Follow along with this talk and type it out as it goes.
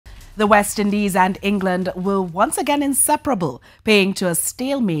The West Indies and England were once again inseparable, paying to a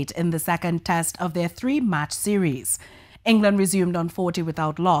stalemate in the second test of their three-match series. England resumed on 40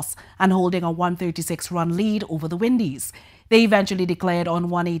 without loss and holding a 136-run lead over the Windies. They eventually declared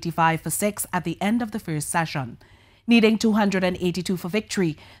on 185 for 6 at the end of the first session. Needing 282 for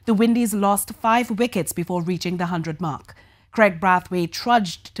victory, the Windies lost 5 wickets before reaching the 100 mark. Kraigg Brathwaite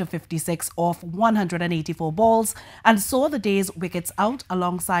trudged to 56 off 184 balls and saw the day's wickets out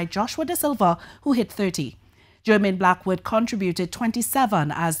alongside Joshua Da Silva, who hit 30. Jermaine Blackwood contributed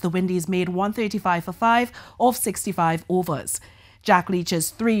 27 as the Windies made 135 for 5 off 65 overs.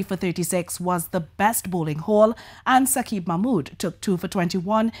 Leach's 3 for 36 was the best bowling haul, and Saqib Mahmood took 2 for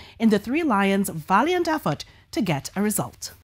 21 in the Three Lions' valiant effort to get a result.